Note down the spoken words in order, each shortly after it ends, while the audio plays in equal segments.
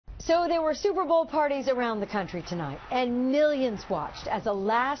So there were Super Bowl parties around the country tonight, and millions watched as a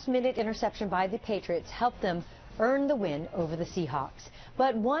last-minute interception by the Patriots helped them earn the win over the Seahawks.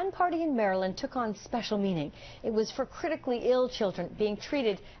 But one party in Maryland took on special meaning. It was for critically ill children being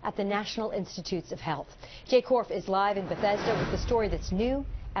treated at the National Institutes of Health. Jay Korf is live in Bethesda with the story that's new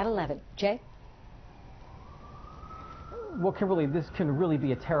at 11. Jay? Well, Kimberly, this can really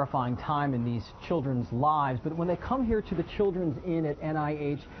be a terrifying time in these children's lives, but when they come here to the Children's Inn at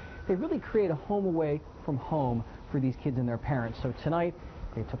NIH, they really create a home away from home for these kids and their parents. So tonight,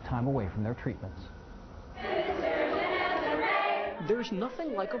 they took time away from their treatments. There's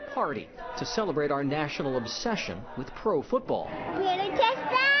nothing like a party to celebrate our national obsession with pro football. We had a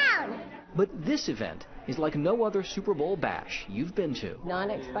touchdown! But this event is like no other Super Bowl bash you've been to. Not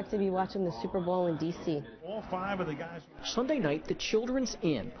expect to be watching the Super Bowl in D.C. All five of the guys. Sunday night, the Children's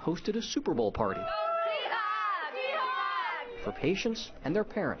Inn hosted a Super Bowl party for patients and their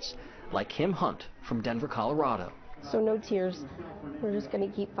parents, like Kim Hunt from Denver, Colorado. So no tears. We're just going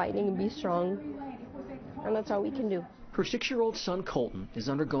to keep fighting and be strong. And that's all we can do. Her 6-year-old son, Colton, is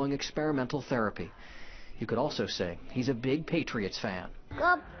undergoing experimental therapy. You could also say he's a big Patriots fan.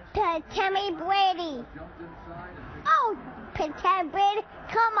 Go Tammy Brady! Oh, Tammy Brady,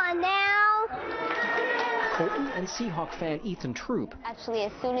 come on now! Colton and Seahawk fan Ethan Troop. Actually,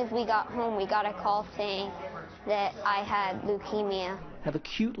 as soon as we got home, we got a call saying that I had leukemia. Have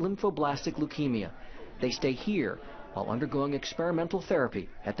acute lymphoblastic leukemia. They stay here while undergoing experimental therapy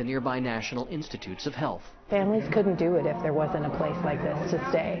at the nearby National Institutes of Health. Families couldn't do it if there wasn't a place like this to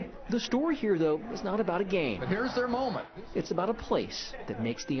stay. The story here, though, is not about a game. But here's their moment. It's about a place that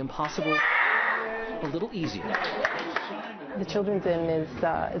makes the impossible a little easier. The Children's Inn is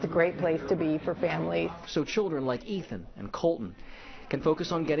a great place to be for families. So children like Ethan and Colton can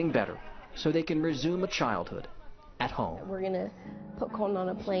focus on getting better so they can resume a childhood at home. We're going to put Colton on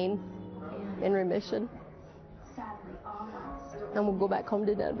a plane in remission. And we'll go back home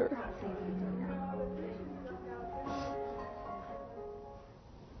to Denver.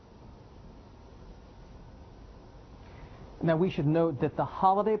 Now, we should note that the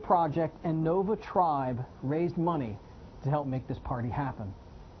Holiday Project and Nova Tribe raised money to help make this party happen.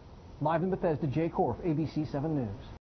 Live in Bethesda, Jay Korf, ABC 7 News.